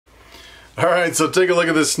Alright, so take a look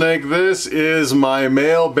at this snake. This is my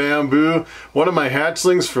male bamboo, one of my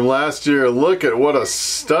hatchlings from last year. Look at what a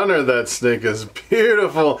stunner that snake is.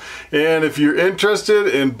 Beautiful. And if you're interested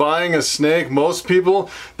in buying a snake, most people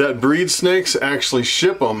that breed snakes actually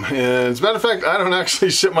ship them. And as a matter of fact, I don't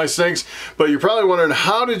actually ship my snakes, but you're probably wondering,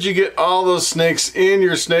 how did you get all those snakes in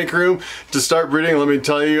your snake room to start breeding? Let me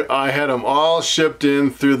tell you, I had them all shipped in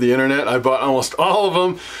through the internet. I bought almost all of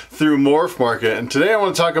them through Morph Market. And today I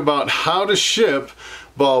want to talk about how to ship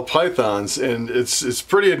ball pythons, and it's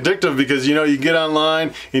pretty addictive because you get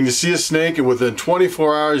online and you see a snake, and within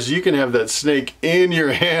 24 hours you can have that snake in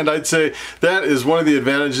your hand. I'd say that is one of the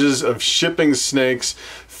advantages of shipping snakes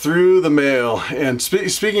through the mail. And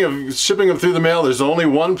speaking of shipping them through the mail, there's only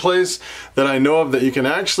one place that I know of that you can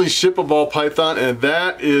actually ship a ball python, and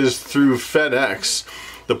that is through FedEx.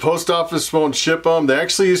 The post office won't ship them. They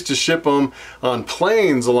actually used to ship them on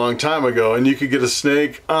planes a long time ago, and you could get a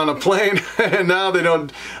snake on a plane. And now they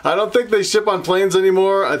don't. I don't think they ship on planes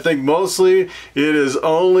anymore. I think mostly it is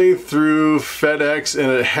only through FedEx, and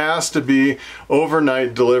it has to be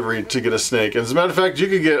overnight delivery to get a snake. And as a matter of fact, you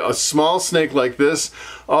could get a small snake like this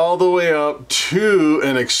all the way up to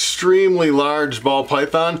an extremely large ball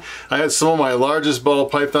python. I had some of my largest ball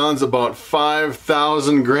pythons, about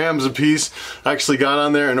 5,000 grams a piece. I actually got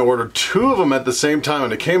on there and ordered 2 of them at the same time,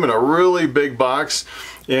 and it came in a really big box.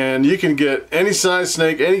 And you can get any size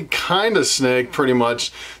snake, any kind of snake pretty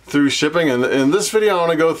much through shipping. And in this video I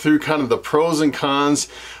want to go through kind of the pros and cons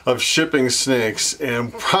of shipping snakes.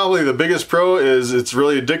 And probably the biggest pro is it's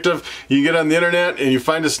really addictive. You get on the internet and you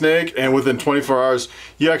find a snake, and within 24 hours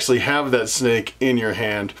you actually have that snake in your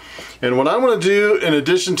hand. And what I want to do, in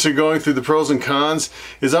addition to going through the pros and cons,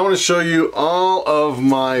 is I want to show you all of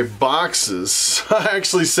my boxes. I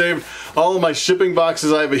actually saved all of my shipping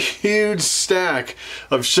boxes. I have a huge stack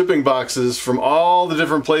of shipping boxes from all the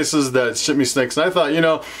different places that ship me snakes. And I thought,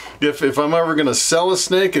 if I'm ever going to sell a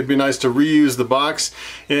snake, it'd be nice to reuse the box.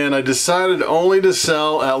 And I decided only to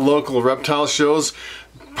sell at local reptile shows,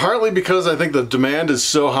 partly because I think the demand is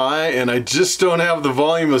so high and I just don't have the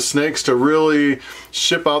volume of snakes to really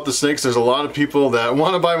ship out the snakes. There's a lot of people that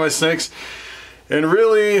want to buy my snakes, and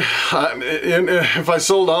really if I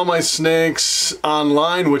sold all my snakes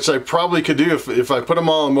online, which I probably could do if I put them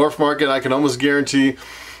all in Morph Market, I can almost guarantee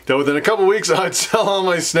that within a couple weeks I'd sell all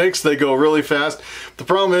my snakes. They go really fast. The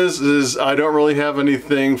problem is I don't really have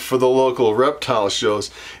anything for the local reptile shows.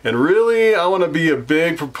 And really I want to be a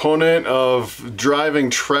big proponent of driving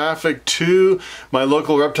traffic to my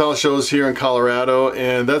local reptile shows here in Colorado,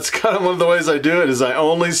 and that's kind of one of the ways I do it, is I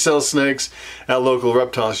only sell snakes at local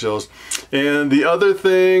reptile shows. And the other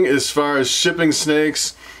thing, as far as shipping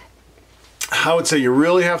snakes, I would say you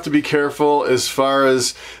really have to be careful as far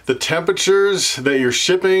as the temperatures that you're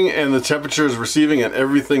shipping and the temperatures receiving and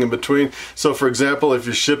everything in between. So for example, if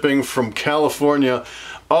you're shipping from California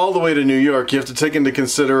all the way to New York, you have to take into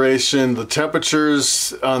consideration the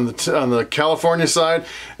temperatures on the California side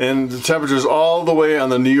and the temperatures all the way on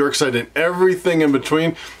the New York side and everything in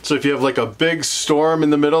between. So if you have like a big storm in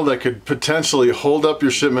the middle that could potentially hold up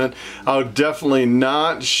your shipment, I would definitely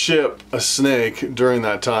not ship a snake during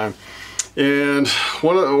that time. And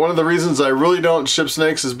one of the reasons I really don't ship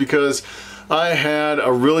snakes is because I had a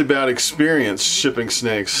really bad experience shipping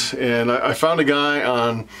snakes. And I found a guy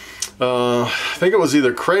on, I think it was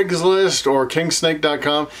either Craigslist or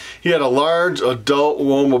kingsnake.com. He had a large adult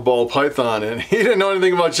Woma ball python, and he didn't know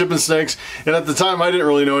anything about shipping snakes. And at the time I didn't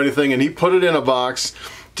really know anything, and he put it in a box,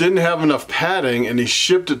 didn't have enough padding, and he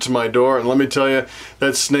shipped it to my door. And let me tell you,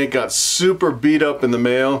 that snake got super beat up in the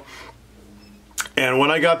mail. And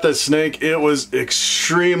when I got that snake, it was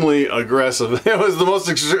extremely aggressive. It was the most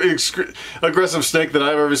aggressive snake that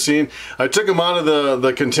I've ever seen. I took him out of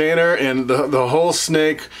the container, and the whole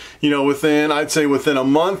snake, I'd say within a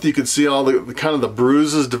month, you could see all the kind of the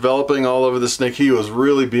bruises developing all over the snake. He was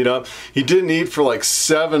really beat up. He didn't eat for like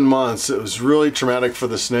 7 months. It was really traumatic for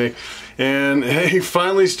the snake. And he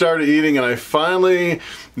finally started eating, and I finally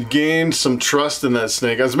gained some trust in that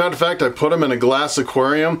snake. As a matter of fact, I put him in a glass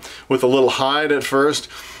aquarium with a little hide at first.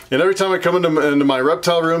 And every time I come into my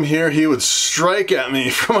reptile room here, he would strike at me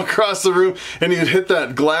from across the room, and he would hit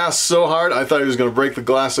that glass so hard, I thought he was going to break the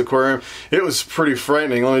glass aquarium. It was pretty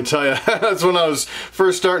frightening, let me tell you. That's when I was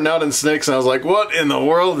first starting out in snakes, and I was like, what in the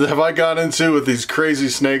world have I got into with these crazy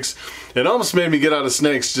snakes? It almost made me get out of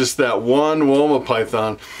snakes, just that one Woma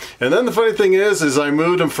python. And then the funny thing is I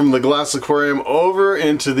moved him from the glass aquarium over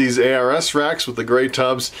into these ARS racks with the gray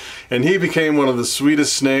tubs, and he became one of the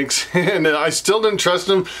sweetest snakes. And I still didn't trust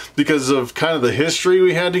him because of kind of the history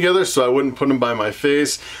we had together, so I wouldn't put him by my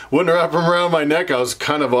face, wouldn't wrap him around my neck. I was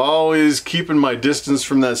kind of always keeping my distance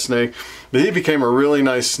from that snake. But he became a really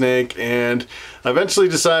nice snake, and I eventually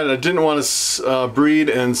decided I didn't want to breed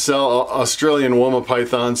and sell Australian Woma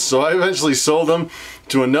pythons, so I eventually sold them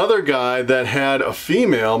to another guy that had a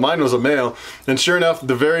female. Mine was a male, and sure enough,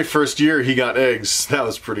 the very first year he got eggs. That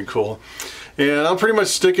was pretty cool. And I'm pretty much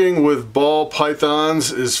sticking with ball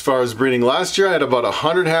pythons as far as breeding. Last year I had about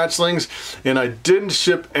 100 hatchlings, and I didn't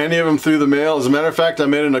ship any of them through the mail. As a matter of fact, I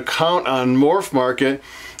made an account on Morph Market,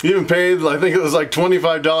 even paid, I think it was like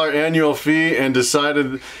 $25 annual fee, and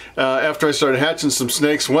decided after I started hatching some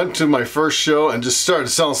snakes, went to my first show and just started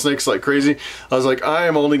selling snakes like crazy. I was like, I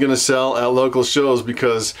am only going to sell at local shows,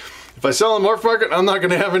 because if I sell on Morph Market, I'm not going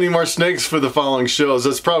to have any more snakes for the following shows.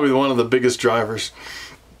 That's probably one of the biggest drivers.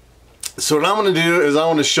 So what I'm going to do is I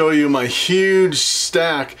want to show you my huge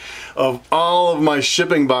stack of all of my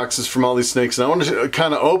shipping boxes from all these snakes, and I want to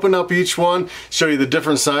kind of open up each one, show you the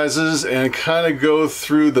different sizes, and kind of go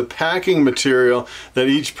through the packing material that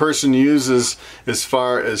each person uses as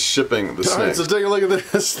far as shipping the snake. All right, so take a look at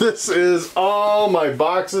this. This is all my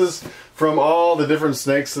boxes from all the different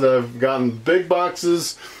snakes that I've gotten. Big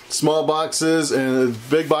boxes, small boxes, and a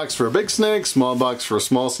big box for a big snake, small box for a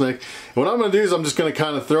small snake. And what I'm going to do is I'm just going to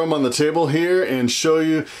kind of throw them on the table here and show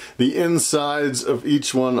you the insides of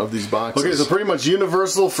each one of these boxes. Okay, so pretty much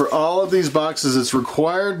universal for all of these boxes, it's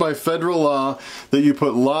required by federal law that you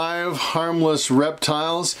put live, harmless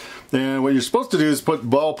reptiles. And what you're supposed to do is put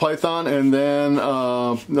ball python and then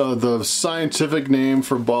the scientific name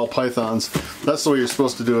for ball pythons. That's the way you're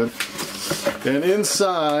supposed to do it. And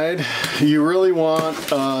inside, you really want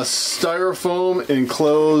a styrofoam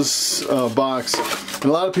enclosed box. And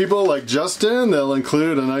a lot of people, like Justin, they'll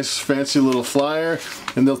include a nice fancy little flyer,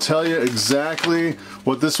 and they'll tell you exactly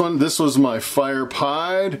what this was my fire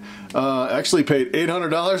pied. Actually paid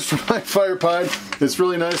 $800 for my fire pied. It's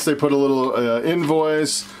really nice. They put a little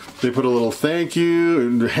invoice. They put a little thank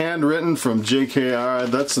you, handwritten from JKR.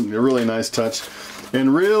 That's a really nice touch.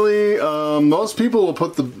 And really, most people will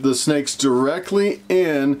put the snakes directly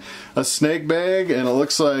in a snake bag, and it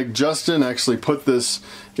looks like Justin actually put this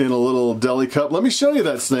in a little deli cup. Let me show you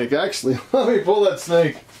that snake, actually. Let me pull that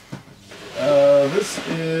snake. This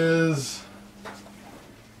is...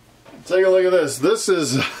 Take a look at this. This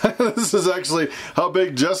is this is actually how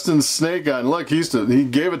big Justin's snake got. And look, he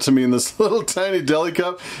gave it to me in this little tiny deli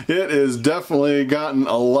cup. It is definitely gotten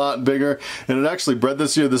a lot bigger, and it actually bred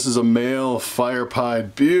this year. This is a male fire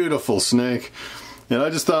pied, beautiful snake. And I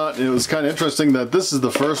just thought it was kind of interesting that this is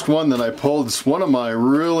the first one that I pulled. It's one of my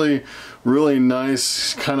really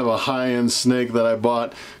nice, kind of a high-end snake that I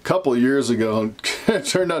bought a couple years ago. It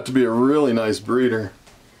turned out to be a really nice breeder.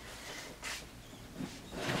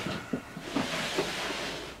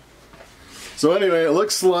 So anyway, it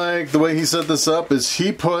looks like the way he set this up is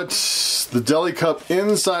he put the deli cup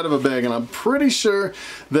inside of a bag, and I'm pretty sure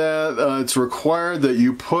that it's required that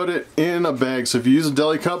you put it in a bag. So if you use a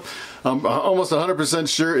deli cup, I'm almost 100%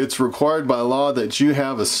 sure it's required by law that you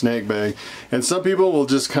have a snake bag. And some people will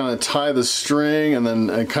just kind of tie the string and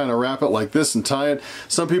then kind of wrap it like this and tie it.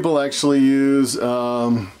 Some people actually use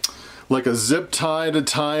like a zip tie to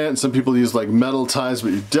tie it, and some people use like metal ties,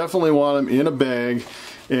 but you definitely want them in a bag.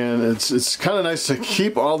 And it's kind of nice to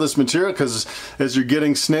keep all this material, because as you're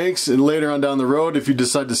getting snakes and later on down the road, if you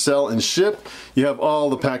decide to sell and ship, you have all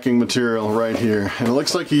the packing material right here. And it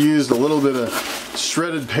looks like you used a little bit of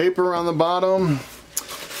shredded paper on the bottom.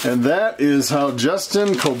 And that is how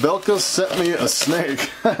Justin Kobelka sent me a snake.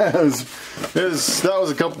 that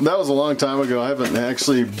was a long time ago. I haven't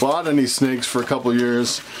actually bought any snakes for a couple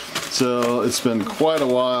years, so it's been quite a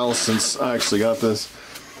while since I actually got this.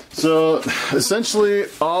 So essentially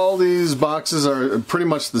all these boxes are pretty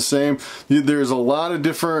much the same. There's a lot of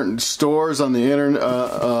different stores on the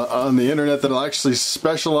internet that'll actually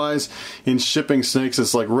specialize in shipping snakes.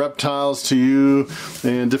 It's like Reptiles to You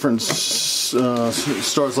and different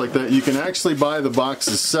stores like that. You can actually buy the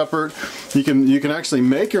boxes separate. You can actually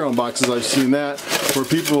make your own boxes. I've seen that, where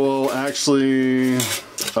people will actually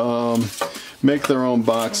make their own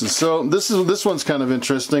boxes. So this one's kind of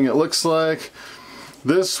interesting. It looks like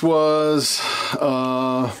this is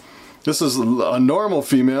a normal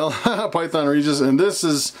female Python Regis, and this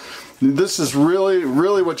is really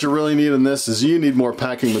what you really need in this is you need more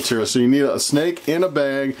packing material. So you need a snake in a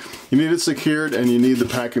bag, you need it secured, and you need the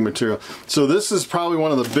packing material. So this is probably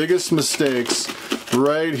one of the biggest mistakes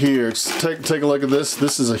right here. Just take a look at this.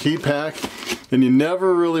 This is a heat pack, and you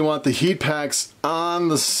never really want the heat packs on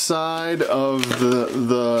the side of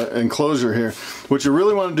the enclosure here. What you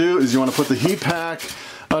really want to do is you want to put the heat pack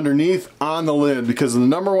underneath on the lid, because the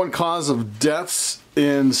 #1 cause of deaths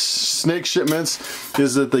in snake shipments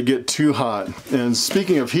is that they get too hot. And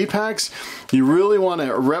speaking of heat packs, you really want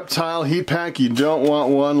a reptile heat pack. You don't want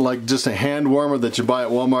one like just a hand warmer that you buy at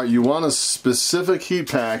Walmart. You want a specific heat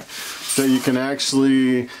pack that you can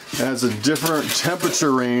actually, has a different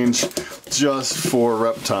temperature range just for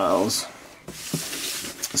reptiles.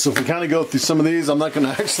 So if we kind of go through some of these, I'm not going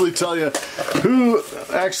to actually tell you who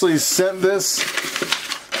actually sent this.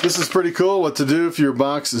 This is pretty cool, what to do if your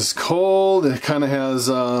box is cold. It kind of has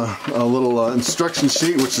a little instruction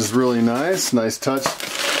sheet, which is really nice. Nice touch.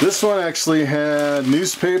 This one actually had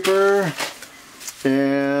newspaper,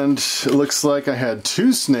 and it looks like I had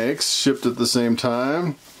 2 snakes shipped at the same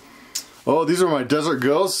time. Oh, these are my desert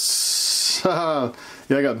ghosts. Yeah,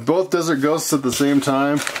 I got both desert ghosts at the same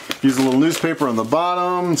time. Use a little newspaper on the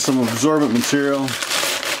bottom, some absorbent material.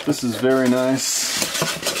 This is very nice.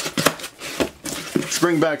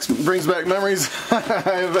 Brings back memories.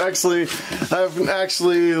 I've actually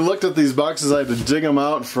looked at these boxes. I had to dig them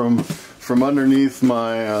out from underneath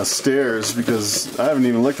my stairs, because I haven't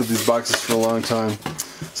even looked at these boxes for a long time.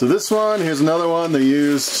 So this one, here's another one. They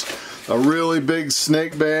used a really big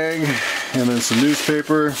snake bag, and then some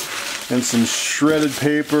newspaper and some shredded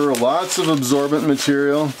paper, lots of absorbent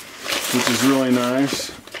material, which is really nice.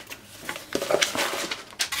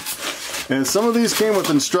 And some of these came with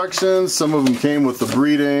instructions, some of them came with the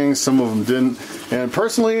breeding, some of them didn't. And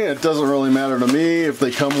personally, it doesn't really matter to me if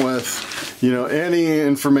they come with, you know, any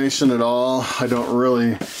information at all. I don't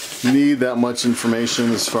really need that much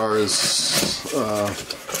information as far as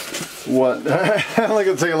what. Take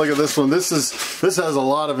a look at this one. This has a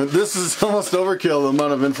lot of it. This is almost overkill, the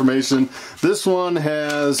amount of information. This one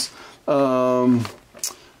has all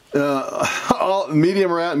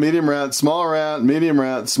medium rat, small rat, medium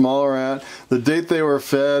rat, small rat, the date they were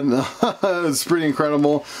fed. It's pretty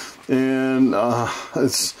incredible, and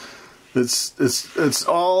it's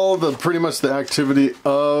all the pretty much the activity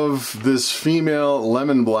of this female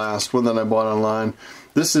lemon blast one that I bought online.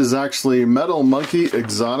 This is actually Metal Monkey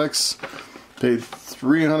Exotics. Paid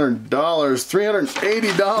 $300,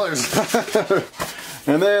 $380.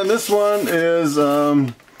 And then this one is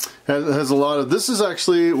has a lot of, this is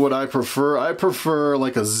actually what I prefer. I prefer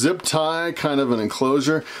like a zip tie kind of an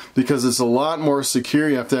enclosure, because it's a lot more secure.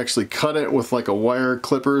 You have to actually cut it with like a wire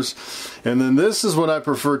clippers. And then this is what I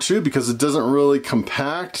prefer too, because it doesn't really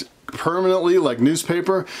compact permanently like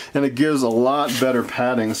newspaper, and it gives a lot better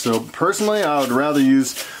padding. So personally, I would rather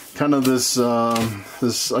use kind of this, I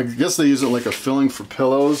guess they use it like a filling for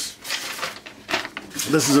pillows.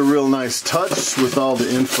 This is a real nice touch with all the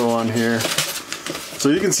info on here. So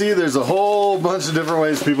you can see there's a whole bunch of different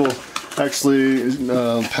ways people actually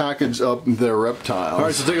package up their reptiles.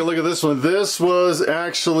 Alright, so take a look at this one. This was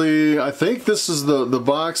actually, I think this is the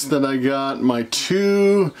box that I got my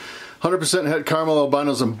 2 100% het caramel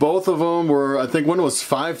albinos, and both of them were, I think one was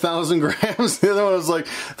 5,000 grams, the other one was like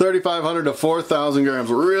 3,500 to 4,000 grams,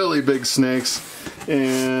 really big snakes.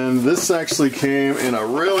 And this actually came in a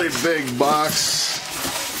really big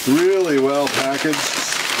box, really well packaged,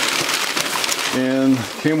 and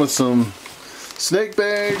came with some snake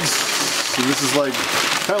bags. So this is like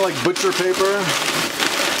kind of like butcher paper.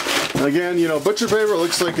 Again, you know, butcher paper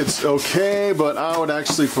looks like it's okay, but I would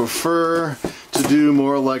actually prefer to do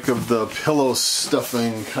more like of the pillow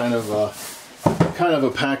stuffing kind of a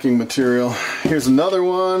packing material. Here's another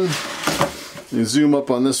one. You zoom up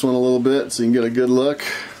on this one a little bit so you can get a good look.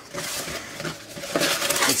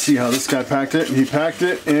 Let's see how this guy packed it. He packed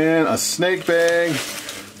it in a snake bag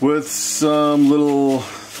with some little,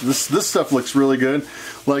 this stuff looks really good.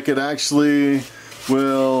 Like it actually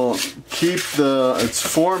will keep its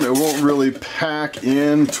form. It won't really pack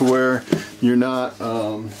in to where you're not,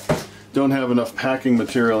 don't have enough packing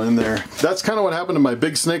material in there. That's kind of what happened to my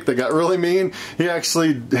big snake that got really mean. He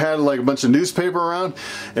actually had like a bunch of newspaper around,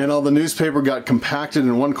 and all the newspaper got compacted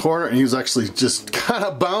in one corner, and he was actually just kind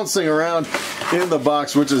of bouncing around in the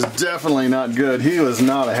box, which is definitely not good. He was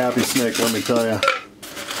not a happy snake, let me tell you.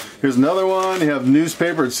 Here's another one. You have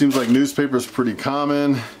newspaper. It seems like newspaper is pretty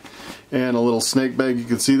common. And a little snake bag. You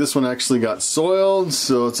can see this one actually got soiled,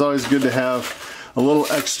 so it's always good to have a little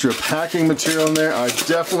extra packing material in there. I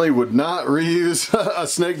definitely would not reuse a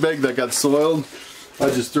snake bag that got soiled.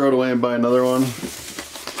 I'd just throw it away and buy another one.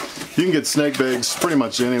 You can get snake bags pretty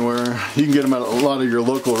much anywhere. You can get them at a lot of your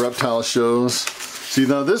local reptile shows. See,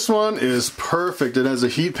 now this one is perfect. It has a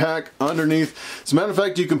heat pack underneath. As a matter of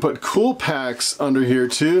fact, you can put cool packs under here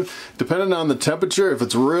too. Depending on the temperature, if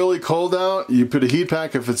it's really cold out, you put a heat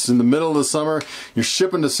pack. If it's in the middle of the summer, you're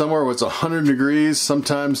shipping to somewhere where it's 100 degrees,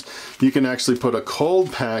 sometimes you can actually put a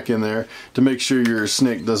cold pack in there to make sure your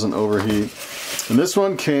snake doesn't overheat. And this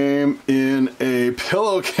one came in a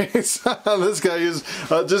pillowcase. This guy used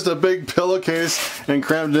just a big pillowcase and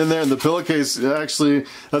crammed it in there, and the pillowcase actually,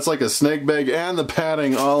 that's like a snake bag and the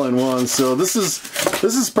padding all in one. So this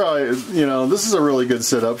is probably, you know, this is a really good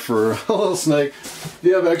setup for a little snake. If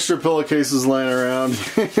you have extra pillowcases laying around,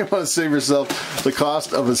 you want to save yourself the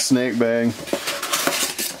cost of a snake bag.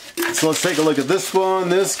 So let's take a look at this one.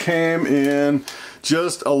 This came in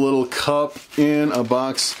just a little cup in a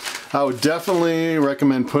box. I would definitely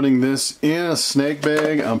recommend putting this in a snake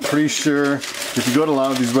bag. I'm pretty sure if you go to a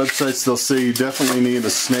lot of these websites, they'll say you definitely need a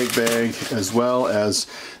snake bag, as well as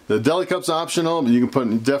the deli cup's optional, but you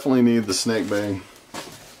definitely need the snake bag.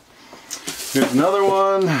 Here's another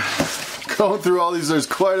one. Going through all these, there's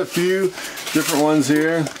quite a few different ones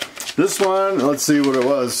here. This one, let's see what it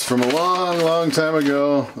was, from a long time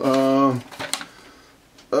ago.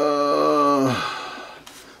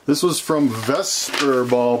 This was from Vesper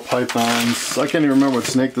ball pythons. I can't even remember what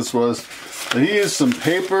snake this was. But he used some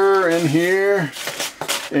paper in here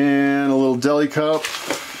and a little deli cup.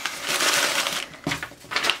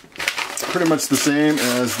 Pretty much the same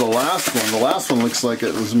as the last one. The last one looks like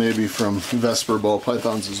it was maybe from Vesper ball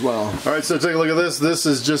pythons as well. Alright, so take a look at this. This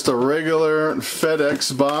is just a regular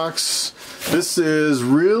FedEx box. This is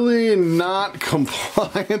really not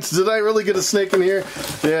compliant. Did I really get a snake in here?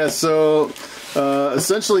 Yeah, so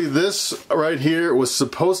essentially this right here was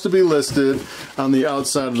supposed to be listed on the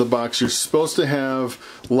outside of the box. You're supposed to have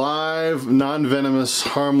live, non-venomous,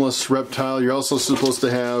 harmless reptile. You're also supposed to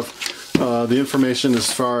have the information as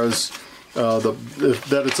far as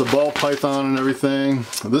that it's a ball python and everything.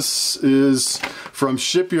 This is from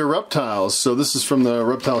Ship Your Reptiles. So this is from the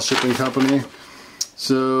reptile shipping company.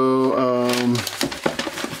 So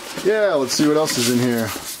yeah, let's see what else is in here.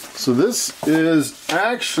 So this is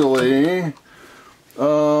actually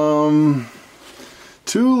 2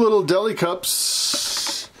 little deli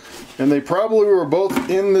cups, and they probably were both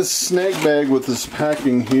in this snake bag with this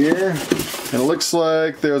packing here. And it looks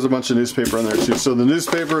like there's a bunch of newspaper in there too. So the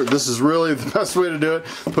newspaper, this is really the best way to do it.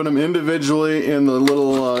 Put them individually in the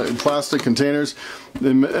little plastic containers,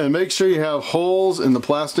 and make sure you have holes in the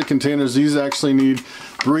plastic containers. These actually need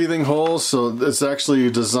breathing holes, so it's actually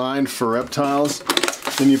designed for reptiles.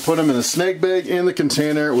 Then you put them in a snake bag in the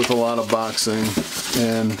container with a lot of boxing.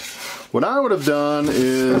 And what I would have done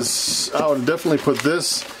is I would have definitely put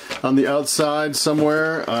this on the outside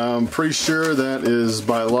somewhere. I'm pretty sure that is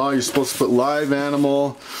by law. You're supposed to put live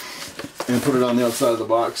animal and put it on the outside of the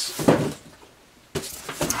box.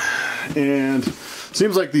 And it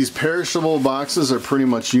seems like these perishable boxes are pretty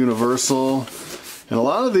much universal. And a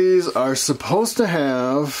lot of these are supposed to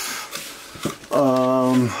have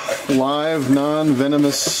live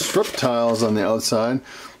non-venomous reptiles on the outside.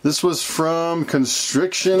 This was from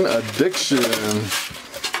Constriction Addiction.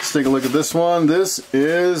 Let's take a look at this one. This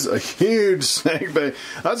is a huge snake bag.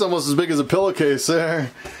 That's almost as big as a pillowcase there.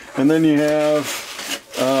 And then you have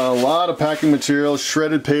a lot of packing material.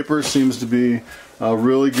 Shredded paper seems to be a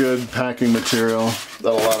really good packing material that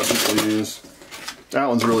a lot of people use. That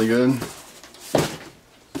one's really good.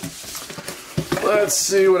 Let's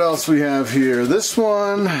see what else we have here. This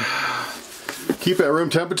one, keep at room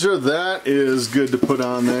temperature. That is good to put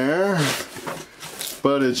on there.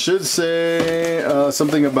 But it should say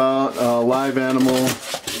something about live animal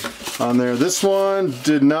on there. This one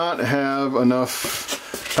did not have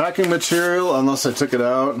enough packing material unless I took it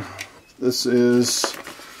out. This is,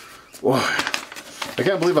 whoa, I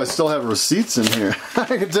can't believe I still have receipts in here. I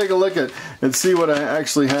can take a look at and see what I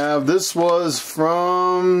actually have. This was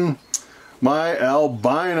from my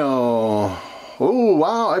albino. Oh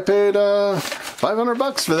wow, I paid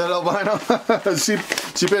 $500 for that albino.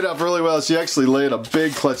 she paid off really well. She actually laid a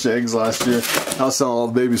big clutch of eggs last year. I was selling all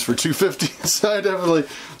the babies for $250. So I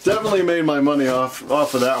definitely made my money off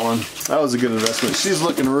of that one. That was a good investment. She's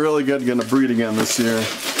looking really good, gonna breed again this year.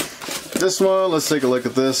 This one, let's take a look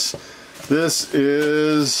at this. This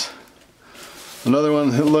is another one.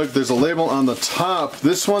 Look, there's a label on the top.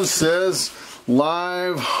 This one says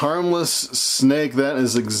live harmless snake. That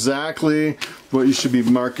is exactly what you should be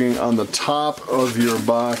marking on the top of your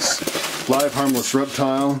box. Live harmless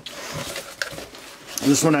reptile.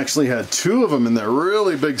 This one actually had 2 of them in there,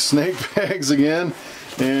 really big snake bags again.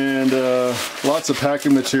 and lots of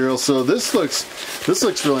packing material. So this looks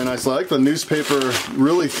really nice. I like the newspaper,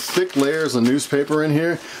 really thick layers of newspaper in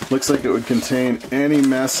here. Looks like it would contain any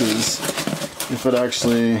messes if it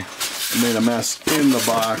actually made a mess in the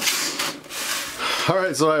box.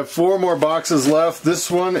 Alright, so I have 4 more boxes left.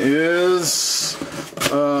 This one is,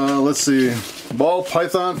 let's see, ball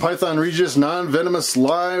python, Python Regis, non-venomous,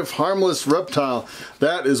 live, harmless reptile.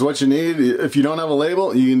 That is what you need. If you don't have a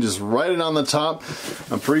label, you can just write it on the top.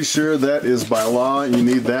 I'm pretty sure that is by law. You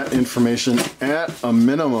need that information at a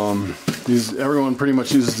minimum. Everyone pretty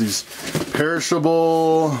much uses these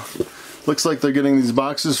perishable. Looks like they're getting these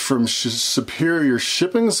boxes from Superior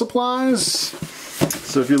Shipping Supplies.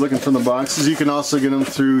 So if you're looking for the boxes, you can also get them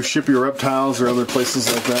through Ship Your Reptiles or other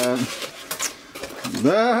places like that.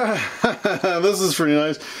 This is pretty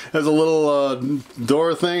nice. It has a little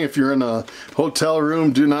door thing. If you're in a hotel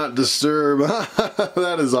room, do not disturb.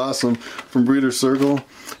 That is awesome, from Breeder Circle.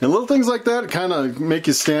 And little things like that kind of make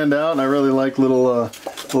you stand out. And I really like little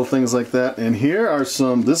things like that. And here are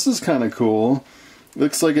some. This is kind of cool.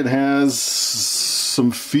 Looks like it has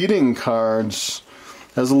some feeding cards.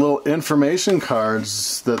 Has a little information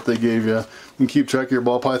cards that they gave you. You can keep track of your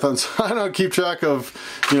ball pythons. I don't keep track of,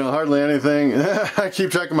 hardly anything. I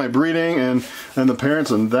keep track of my breeding and the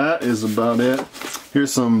parents, and that is about it.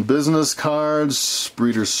 Here's some business cards,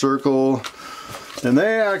 Breeder Circle. And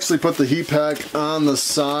they actually put the heat pack on the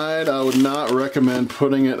side. I would not recommend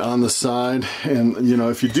putting it on the side. And,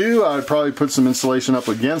 if you do, I would probably put some insulation up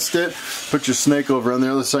against it. Put your snake over on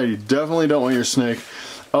the other side. You definitely don't want your snake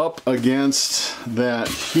up against that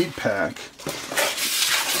heat pack.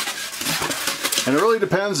 And it really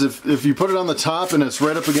depends if you put it on the top and it's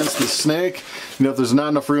right up against the snake, if there's not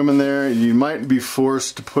enough room in there, you might be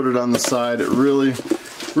forced to put it on the side. It really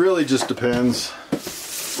just depends.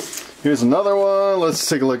 Here's another one. Let's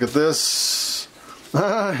take a look at this.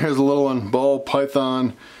 Here's a little one, ball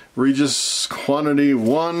python Regis quantity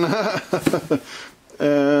 1. Got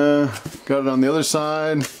it on the other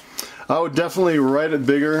side. I would definitely write it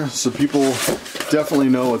bigger so people definitely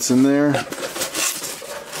know what's in there.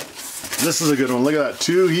 This is a good one. Look at that,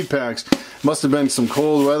 2 heat packs. Must have been some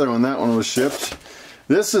cold weather when that one was shipped.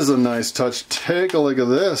 This is a nice touch. Take a look at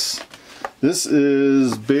this. This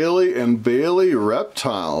is Bailey and Bailey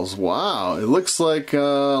Reptiles. Wow, it looks like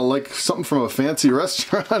something from a fancy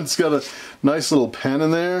restaurant. It's got a nice little pen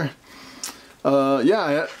in there.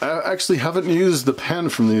 Yeah, I actually haven't used the pen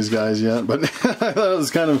from these guys yet, but I thought it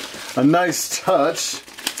was kind of a nice touch.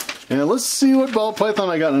 And let's see what ball python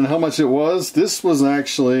I got and how much it was. This was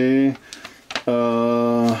actually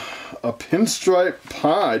a pinstripe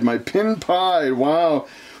pied, my pin pied. Wow,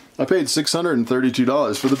 I paid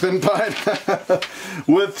 $632 for the pin pied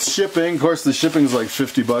with shipping. Of course, the shipping's like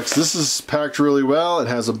 50 bucks. This is packed really well. It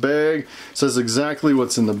has a bag. It says exactly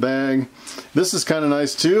what's in the bag. This is kind of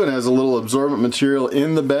nice too. It has a little absorbent material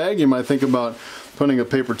in the bag. You might think about putting a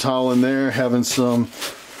paper towel in there, having some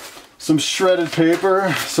shredded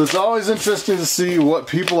paper. So it's always interesting to see what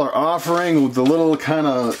people are offering with the little kind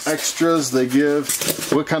of extras they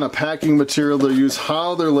give, what kind of packing material they use,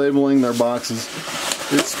 how they're labeling their boxes.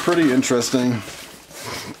 It's pretty interesting.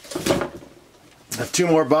 I have 2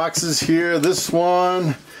 more boxes here. This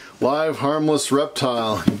one, live harmless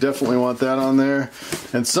reptile. You definitely want that on there.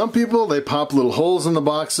 And some people, they pop little holes in the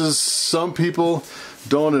boxes. Some people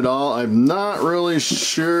don't at all. I'm not really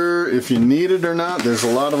sure if you need it or not. There's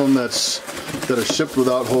a lot of them that are shipped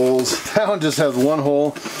without holes. That one just has 1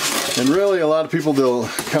 hole. And really, a lot of people, they'll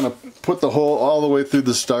kind of put the hole all the way through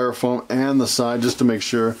the styrofoam and the side just to make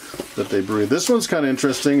sure that they breathe. This one's kind of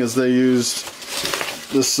interesting as they used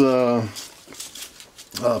this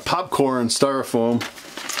popcorn styrofoam.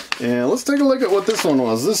 And let's take a look at what this one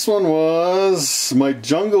was. This one was my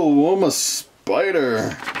Jungle Woma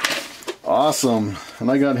Spider. Awesome. And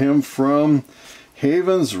I got him from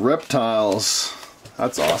Haven's Reptiles.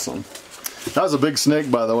 That's awesome. That was a big snake,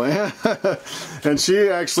 by the way. And she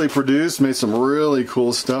actually made some really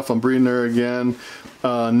cool stuff. I'm breeding her again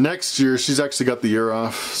next year. She's actually got the ear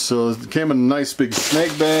off. So it came in a nice big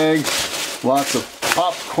snake bag. Lots of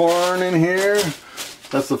popcorn in here.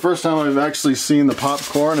 That's the first time I've actually seen the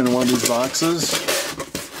popcorn in one of these boxes.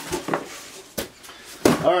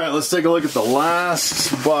 Alright, let's take a look at the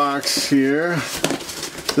last box here.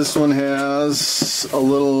 This one has a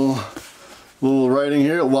little writing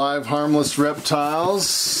here, live harmless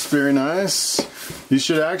reptiles. Very nice. You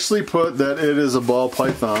should actually put that it is a ball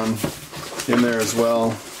python in there as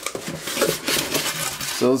well.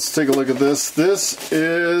 So let's take a look at this. This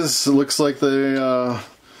is, looks like they have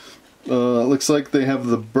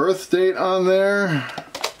the birth date on there.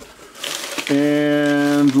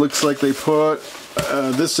 and looks like they put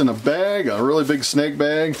this in a bag, a really big snake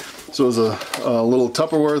bag. So it was a little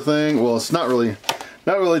Tupperware thing. Well, it's not really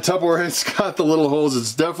Tupperware. It's got the little holes.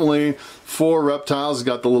 It's definitely for reptiles. It's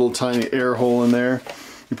got the little tiny air hole in there.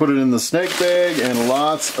 You put it in the snake bag and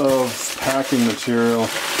lots of packing material.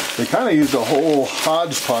 They kind of used a whole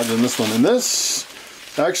hodgepodge in this one. And this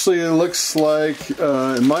actually looks like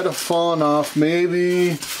it might have fallen off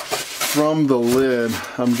maybe from the lid.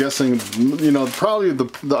 I'm guessing, you know, probably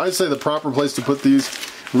I'd say the proper place to put these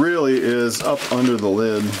really is up under the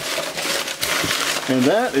lid. And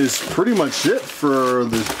that is pretty much it for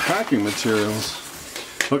the packing materials.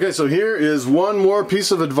 Okay, so here is one more piece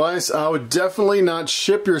of advice. I would definitely not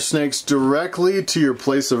ship your snakes directly to your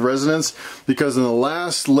place of residence, because in the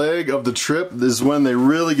last leg of the trip is when they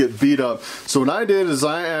really get beat up. So what I did is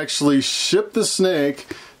I actually shipped the snake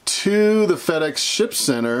to the FedEx ship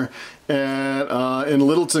center in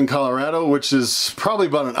Littleton, Colorado, which is probably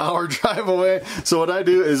about an hour drive away. So what I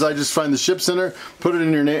do is I just find the ship center, put it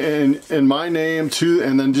in your name, in my name too,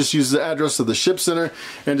 and then just use the address of the ship center,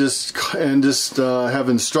 and just have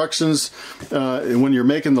instructions when you're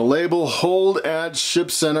making the label, hold at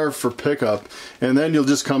ship center for pickup, and then you'll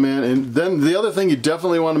just come in. And then the other thing you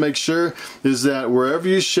definitely want to make sure is that wherever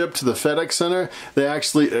you ship to the FedEx center, they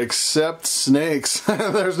actually accept snakes.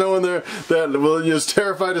 There's no one there that is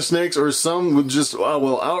terrified of snakes, or some would just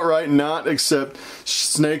will outright not accept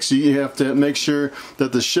snakes. You have to make sure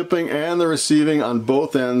that the shipping and the receiving on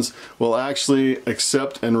both ends will actually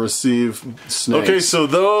accept and receive snakes. Okay, so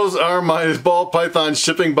those are my ball python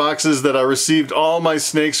shipping boxes that I received all my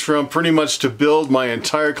snakes from, pretty much to build my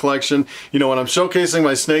entire collection. You know, when I'm showcasing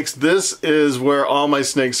my snakes, this is where all my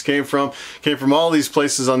snakes came from all these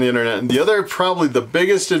places on the internet. And the other, probably the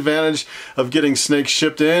biggest advantage of getting snakes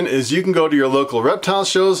shipped in, is you can go to your local reptile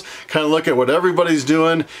shows, kind of look at what everybody's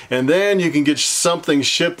doing, and then you can get something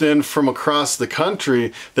shipped in from across the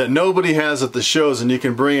country that nobody has at the shows, and you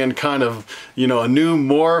can bring in kind of, you know, a new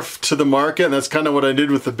morph to the market. And that's kind of what I did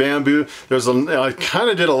with the bamboo. I kind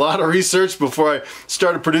of did a lot of research before I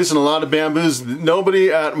started producing a lot of bamboos. Nobody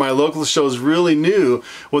at my local shows really knew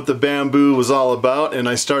what the bamboo was all about, and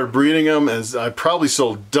I started breeding them. As I probably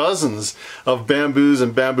sold dozens of bamboos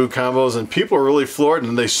and bamboo combos, and people were really floored,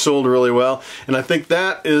 and they sold really well. And I think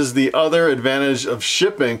that is the other advantage of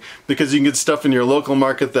shipping, because you can get stuff in your local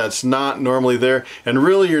market that's not normally there, and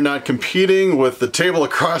really you're not competing with the table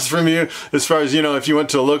across from you. As far as, you know, if you went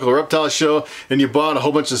to a local reptile show and you bought a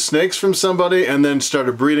whole bunch of snakes from somebody and then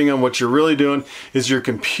started breeding them, what you're really doing is you're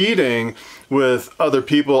competing with other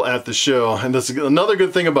people at the show. And that's another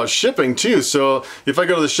good thing about shipping too. So if I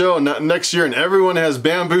go to the show next year and everyone has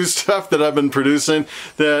bamboo stuff that I've been producing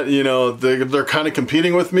that, you know, they're kind of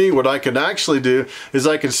competing with me, what I could actually do is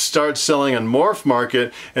I could start selling on Morph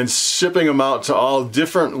Market and shipping them out to all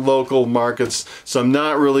different local markets. So I'm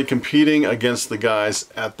not really competing against the guys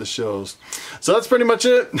at the shows. So that's pretty much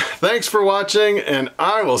it. Thanks for watching, and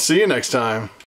I will see you next time.